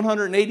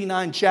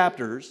 1,189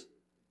 chapters,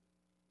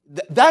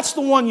 that's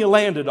the one you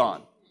landed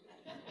on.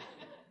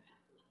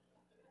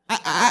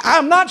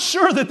 I'm not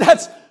sure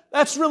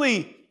that's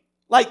really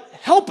like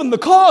helping the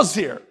cause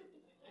here.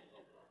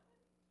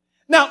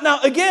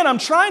 Now, again, I'm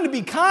trying to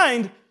be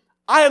kind.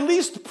 I at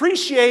least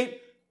appreciate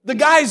the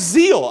guy's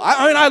zeal.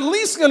 I'm at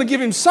least going to give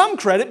him some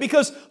credit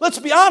because, let's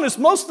be honest,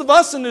 most of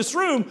us in this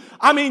room,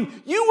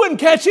 you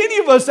wouldn't catch any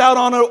of us out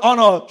on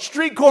a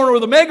street corner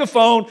with a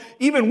megaphone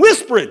even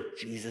whispering,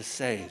 Jesus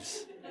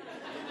saves.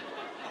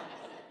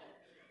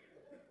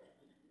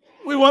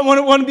 We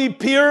want to be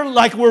appear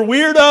like we're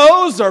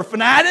weirdos or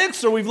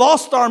fanatics or we've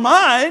lost our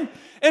mind.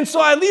 And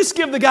so I at least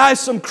give the guy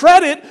some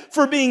credit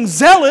for being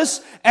zealous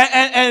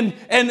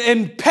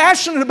and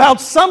passionate about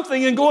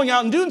something and going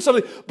out and doing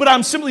something. But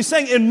I'm simply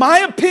saying, in my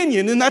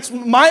opinion, and that's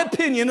my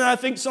opinion, and I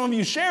think some of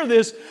you share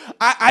this,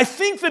 I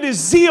think that his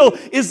zeal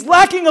is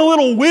lacking a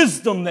little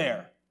wisdom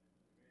there.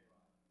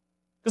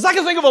 Because I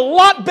can think of a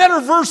lot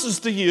better verses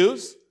to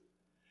use,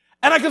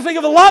 and I can think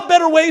of a lot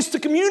better ways to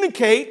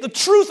communicate the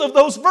truth of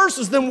those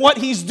verses than what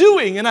he's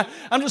doing. And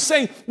I'm just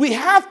saying, we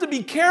have to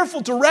be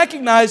careful to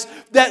recognize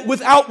that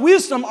without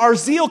wisdom, our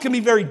zeal can be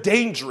very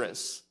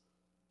dangerous.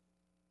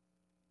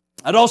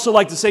 I'd also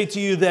like to say to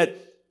you that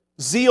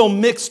zeal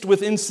mixed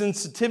with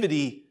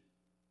insensitivity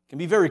can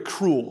be very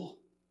cruel.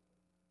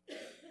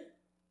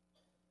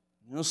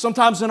 You know,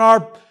 sometimes in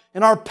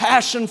our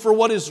passion for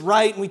what is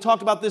right, and we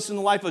talked about this in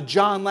the life of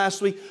John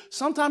last week,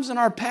 sometimes in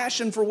our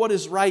passion for what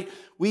is right,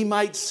 we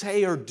might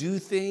say or do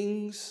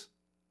things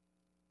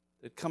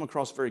that come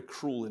across very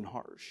cruel and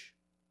harsh.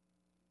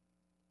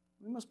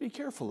 We must be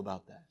careful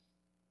about that.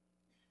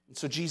 And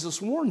so Jesus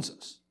warns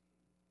us.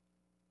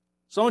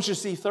 So I want you to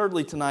see,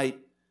 thirdly tonight,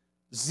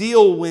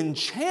 zeal when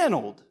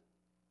channeled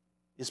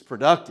is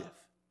productive.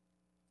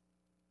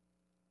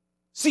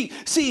 See,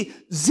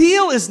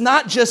 zeal is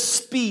not just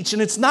speech,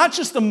 and it's not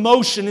just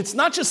emotion, it's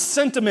not just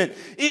sentiment.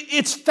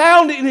 It's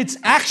found in its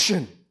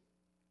action.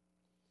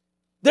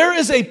 There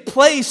is a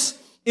place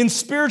in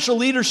spiritual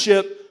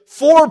leadership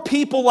for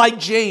people like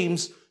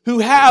James who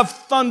have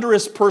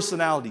thunderous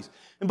personalities.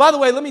 And by the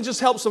way, let me just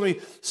help some of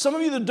you. Some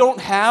of you that don't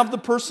have the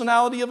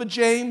personality of a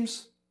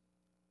James,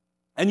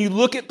 and you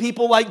look at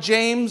people like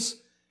James,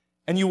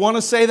 and you want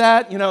to say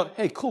that,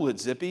 hey, cool it,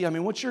 Zippy.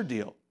 What's your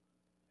deal?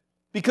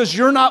 Because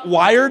you're not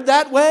wired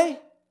that way?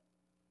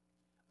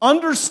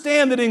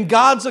 Understand that in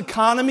God's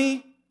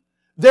economy,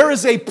 there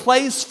is a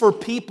place for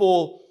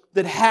people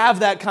that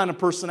have that kind of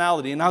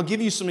personality. And I'll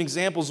give you some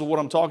examples of what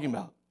I'm talking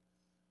about.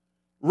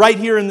 Right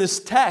here in this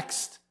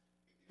text,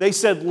 they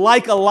said,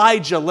 like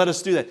Elijah, let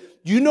us do that.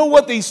 You know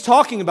what he's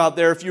talking about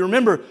there. If you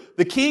remember,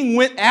 the king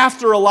went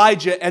after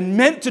Elijah and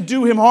meant to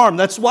do him harm.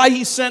 That's why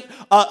he sent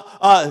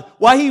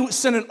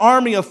an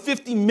army of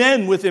 50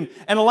 men with him.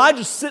 And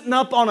Elijah's sitting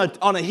up on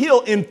a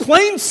hill in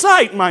plain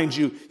sight, mind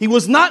you. He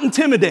was not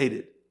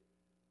intimidated.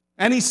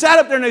 And he sat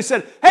up there and they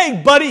said,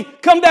 hey, buddy,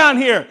 come down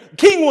here. The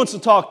king wants to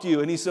talk to you.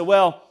 And he said,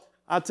 well,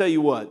 I'll tell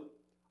you what.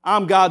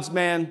 I'm God's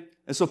man,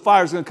 and so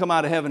fire's going to come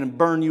out of heaven and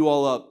burn you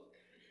all up.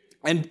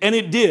 And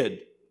it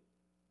did.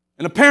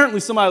 And apparently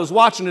somebody was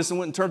watching this and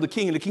went and turned to the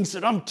king, and the king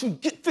said,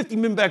 get 50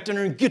 men back down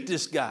there and get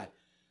this guy.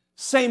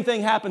 Same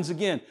thing happens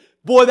again.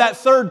 Boy, that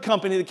third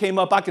company that came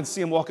up, I can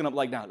see him walking up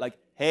like now, like,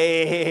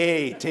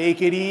 hey,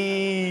 take it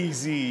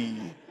easy.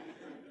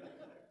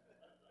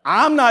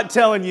 I'm not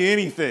telling you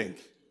anything.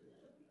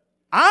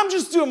 I'm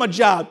just doing my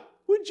job.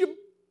 Would you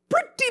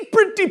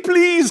pretty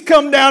please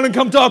come down and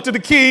come talk to the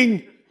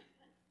king?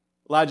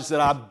 Elijah said,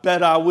 I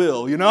bet I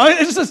will. You know,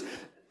 it's just,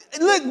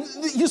 look,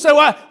 you say,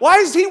 why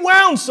is he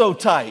wound so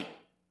tight?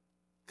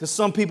 Because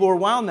some people are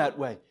wound that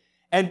way.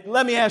 And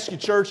let me ask you,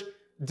 church,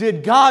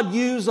 did God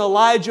use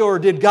Elijah or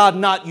did God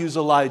not use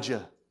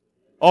Elijah?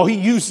 Oh, He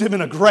used him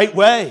in a great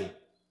way.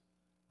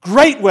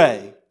 Great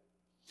way.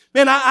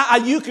 Man,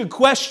 you could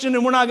question,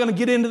 and we're not going to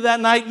get into that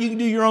tonight. You can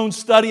do your own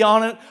study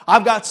on it.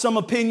 I've got some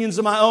opinions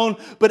of my own.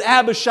 But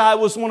Abishai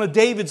was one of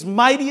David's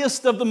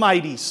mightiest of the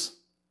mighties.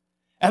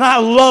 And I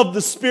love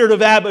the spirit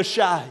of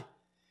Abishai.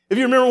 If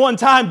you remember one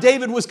time,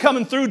 David was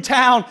coming through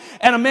town,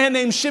 and a man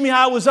named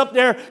Shimei was up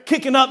there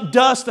kicking up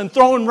dust and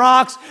throwing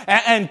rocks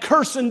and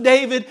cursing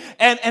David.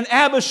 And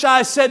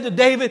Abishai said to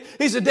David,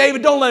 he said,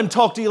 David, don't let him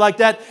talk to you like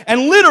that.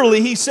 And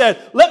literally he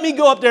said, let me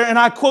go up there, and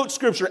I quote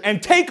scripture,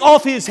 and take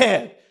off his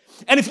head.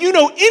 And if you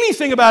know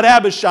anything about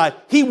Abishai,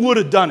 he would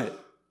have done it.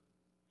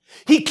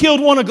 He killed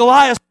one of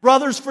Goliath's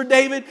brothers for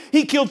David.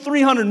 He killed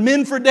 300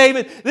 men for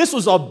David. This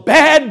was a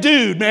bad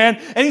dude,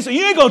 man. And he said,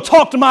 you ain't going to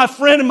talk to my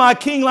friend and my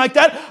king like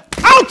that.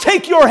 I'll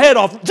take your head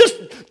off.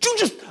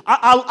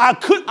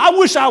 I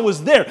wish I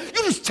was there.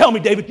 You just tell me,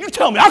 David. You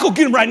tell me. I'll go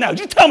get him right now.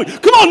 You tell me.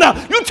 Come on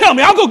now. You tell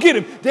me. I'll go get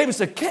him. David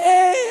said,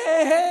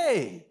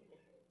 hey.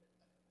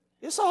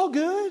 It's all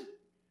good.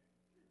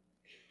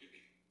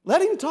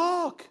 Let him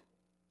talk.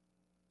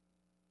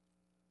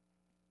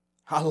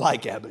 I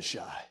like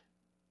Abishai.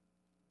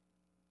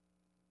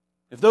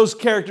 If those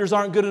characters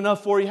aren't good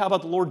enough for you, how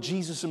about the Lord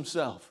Jesus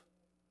Himself?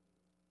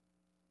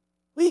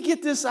 We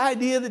get this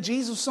idea that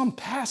Jesus was some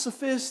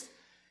pacifist,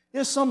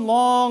 some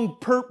long,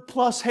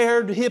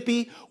 plus-haired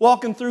hippie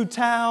walking through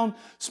town,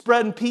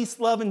 spreading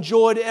peace, love, and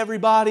joy to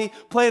everybody,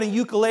 playing a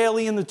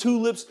ukulele in the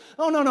tulips.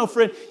 Oh, no,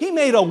 friend. He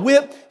made a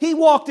whip. He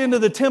walked into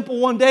the temple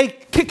one day,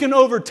 kicking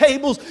over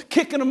tables,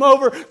 kicking them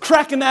over,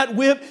 cracking that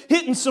whip,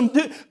 hitting some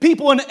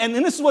people. And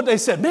this is what they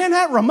said. Man,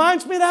 that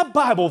reminds me of that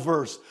Bible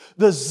verse.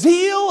 The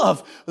zeal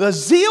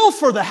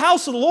for the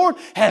house of the Lord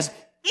has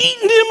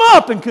eaten him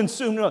up and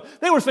consumed him.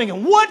 They were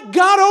thinking, what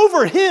got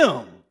over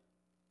him?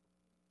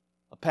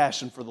 A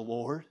passion for the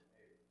Lord.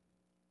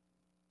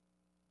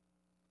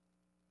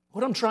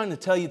 What I'm trying to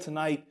tell you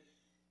tonight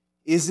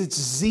is it's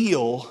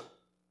zeal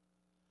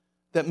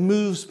that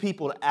moves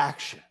people to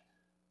action.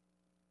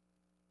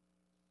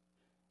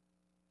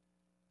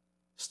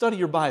 Study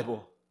your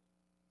Bible.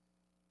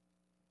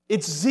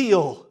 It's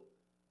zeal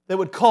that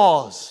would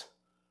cause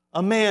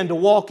a man to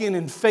walk in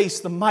and face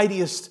the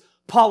mightiest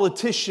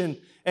politician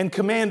and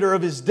commander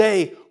of his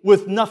day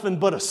with nothing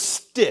but a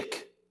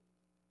stick.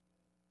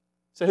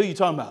 Say, who are you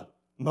talking about?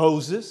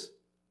 Moses.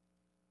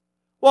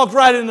 Walked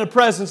right into the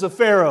presence of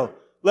Pharaoh.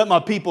 Let my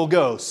people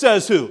go.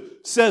 Says who?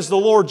 Says the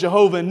Lord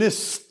Jehovah in this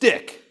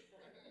stick.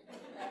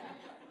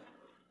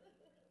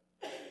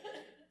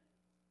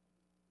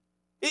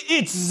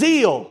 It's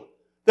zeal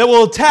that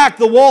will attack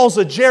the walls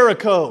of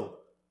Jericho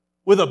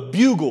with a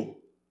bugle.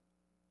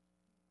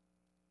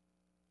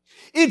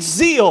 It's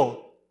zeal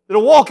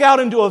that'll walk out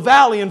into a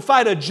valley and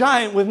fight a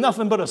giant with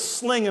nothing but a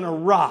sling and a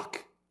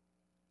rock.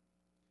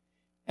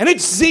 And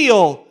it's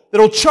zeal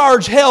that'll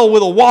charge hell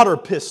with a water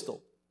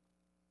pistol.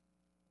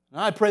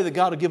 And I pray that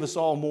God will give us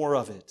all more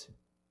of it.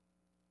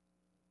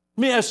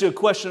 Let me ask you a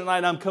question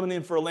tonight. I'm coming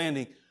in for a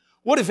landing.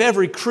 What if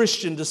every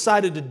Christian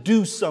decided to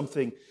do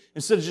something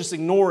instead of just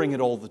ignoring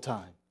it all the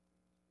time?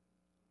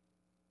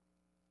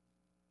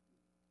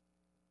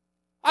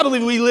 I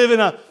believe we live in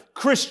a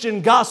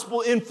Christian,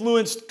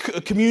 gospel-influenced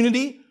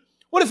community.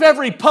 What if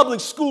every public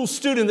school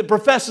student that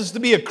professes to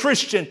be a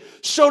Christian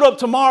showed up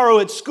tomorrow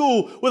at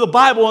school with a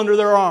Bible under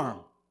their arm?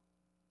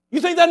 You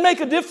think that'd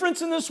make a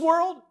difference in this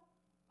world?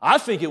 I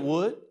think it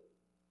would.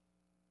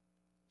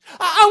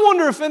 I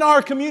wonder if in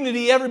our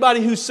community,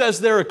 everybody who says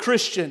they're a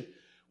Christian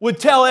would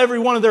tell every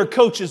one of their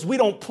coaches, we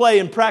don't play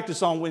and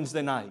practice on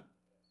Wednesday night.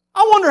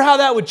 I wonder how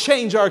that would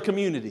change our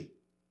community.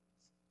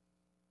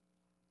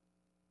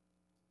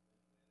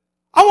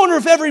 I wonder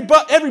if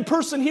every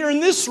person here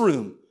in this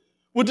room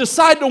would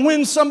decide to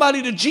win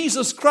somebody to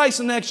Jesus Christ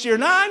the next year.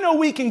 Now, I know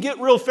we can get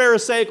real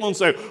pharisaical and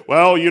say,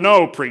 well, you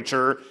know,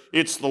 preacher,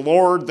 it's the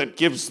Lord that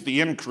gives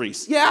the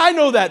increase. Yeah, I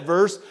know that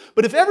verse.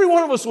 But if every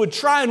one of us would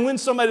try and win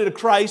somebody to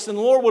Christ and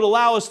the Lord would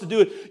allow us to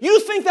do it, you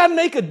think that'd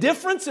make a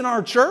difference in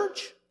our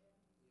church?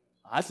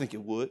 I think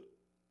it would.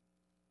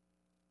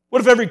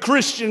 What if every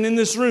Christian in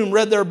this room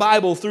read their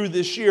Bible through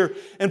this year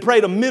and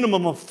prayed a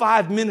minimum of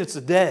 5 minutes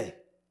a day?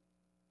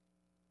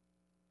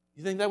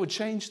 You think that would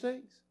change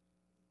things?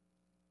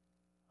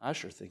 I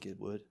sure think it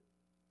would.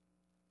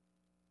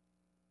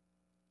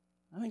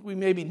 I think we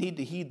maybe need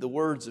to heed the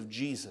words of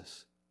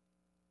Jesus.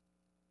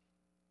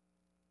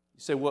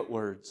 You say, what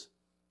words?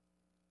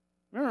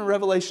 Remember in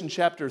Revelation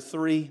chapter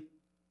 3?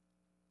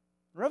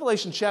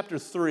 Revelation chapter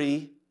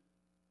 3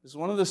 is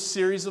one of the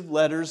series of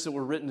letters that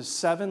were written to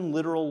 7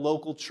 literal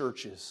local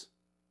churches.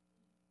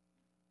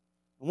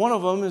 One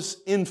of them is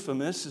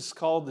infamous. It's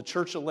called the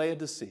Church of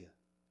Laodicea.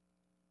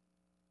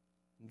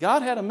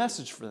 God had a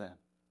message for them.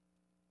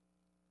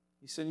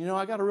 He said,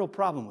 I got a real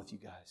problem with you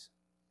guys.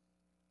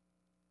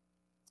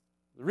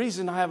 The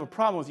reason I have a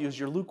problem with you is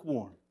you're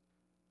lukewarm.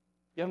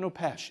 You have no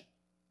passion.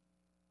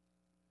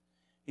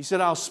 He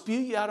said, I'll spew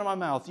you out of my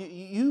mouth.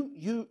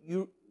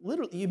 You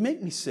literally, you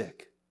make me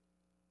sick.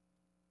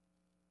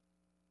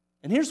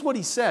 And here's what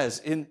he says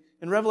in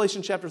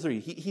Revelation chapter 3.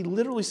 He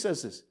literally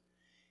says this.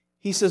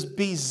 He says,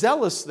 be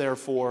zealous,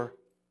 therefore,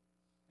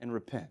 and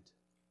repent.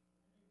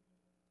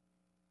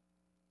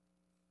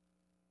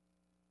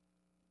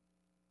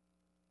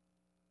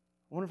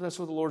 I wonder if that's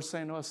what the Lord's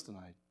saying to us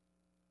tonight.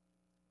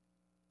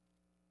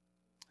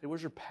 Hey,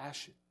 where's your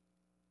passion?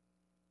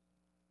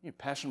 You're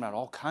passionate about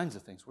all kinds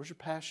of things. Where's your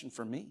passion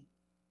for me?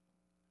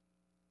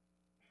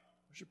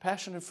 Where's your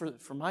passion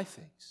for my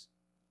things?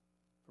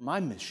 For my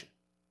mission?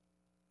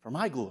 For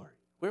my glory?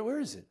 Where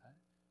is it?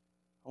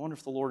 I wonder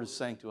if the Lord is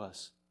saying to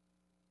us,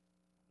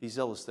 be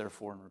zealous,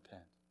 therefore, and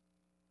repent.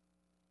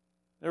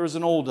 There was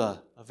an old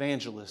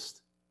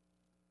evangelist,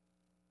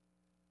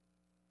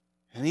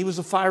 and he was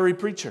a fiery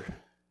preacher.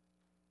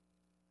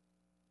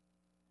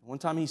 One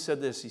time he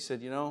said this, he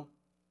said,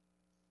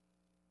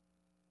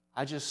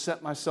 I just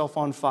set myself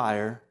on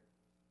fire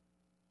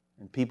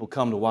and people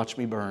come to watch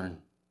me burn.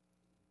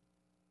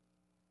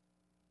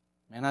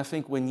 Man, I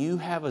think when you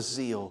have a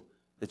zeal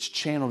that's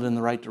channeled in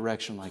the right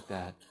direction like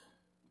that,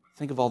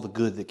 think of all the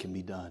good that can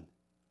be done.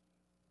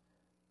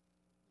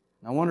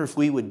 And I wonder if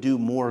we would do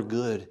more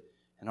good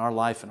in our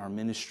life and our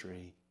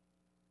ministry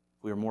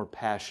if we were more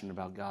passionate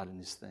about God and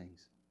His things.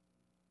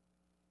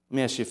 Let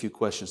me ask you a few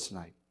questions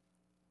tonight.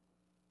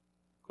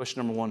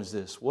 Question number 1 is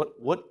this.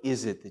 What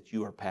is it that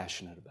you are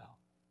passionate about?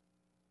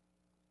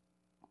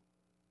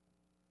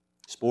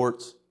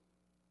 Sports,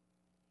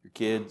 your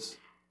kids,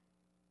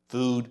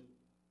 food.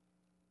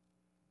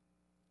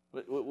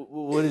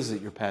 What is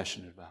it you're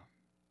passionate about?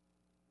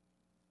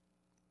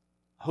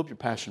 I hope you're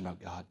passionate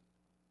about God.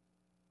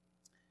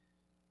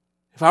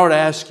 If I were to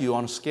ask you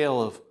on a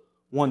scale of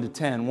 1 to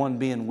 10, 1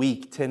 being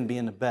weak, 10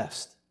 being the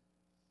best,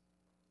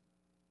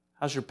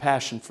 how's your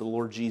passion for the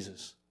Lord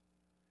Jesus?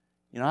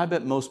 I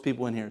bet most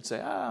people in here would say,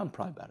 I'm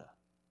probably about a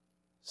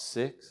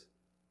 6.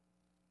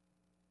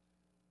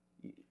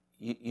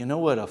 You know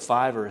what a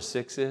 5 or a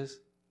 6 is?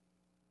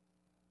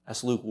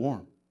 That's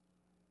lukewarm.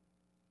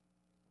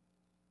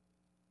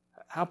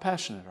 How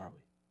passionate are we?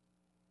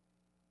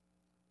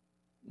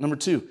 Number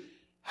 2,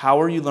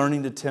 how are you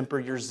learning to temper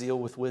your zeal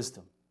with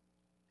wisdom?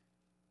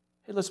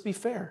 Hey, let's be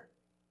fair.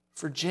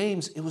 For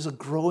James, it was a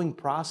growing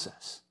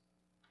process.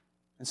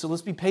 And so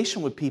let's be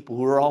patient with people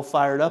who are all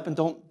fired up and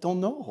don't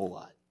know a whole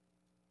lot.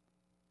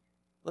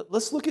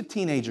 Let's look at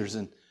teenagers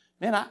and,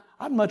 man,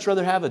 I'd much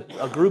rather have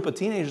a group of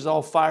teenagers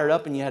all fired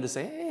up and you had to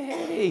say,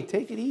 hey,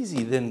 take it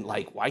easy than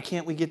why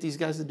can't we get these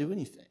guys to do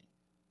anything?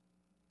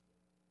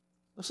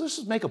 Let's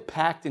just make a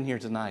pact in here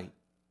tonight.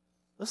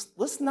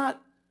 Let's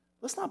not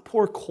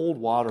pour cold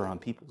water on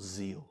people's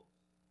zeal.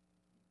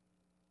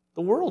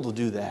 The world will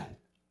do that.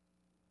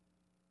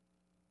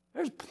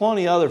 There's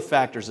plenty of other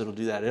factors that will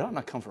do that. It ought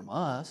not come from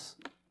us.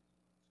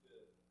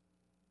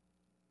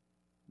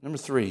 Number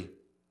 3,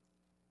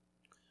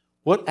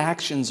 what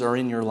actions are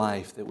in your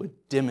life that would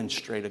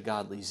demonstrate a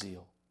godly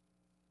zeal?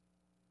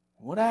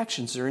 What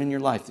actions are in your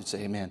life that say,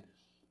 hey man,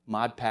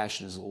 my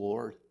passion is the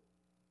Lord?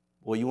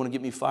 Boy, you want to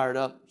get me fired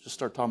up? Just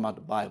start talking about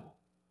the Bible.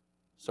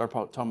 Start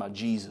talking about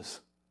Jesus.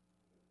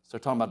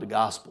 Start talking about the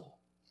gospel.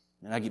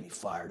 Man, that get me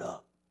fired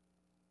up.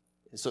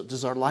 And so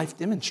does our life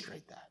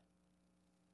demonstrate that?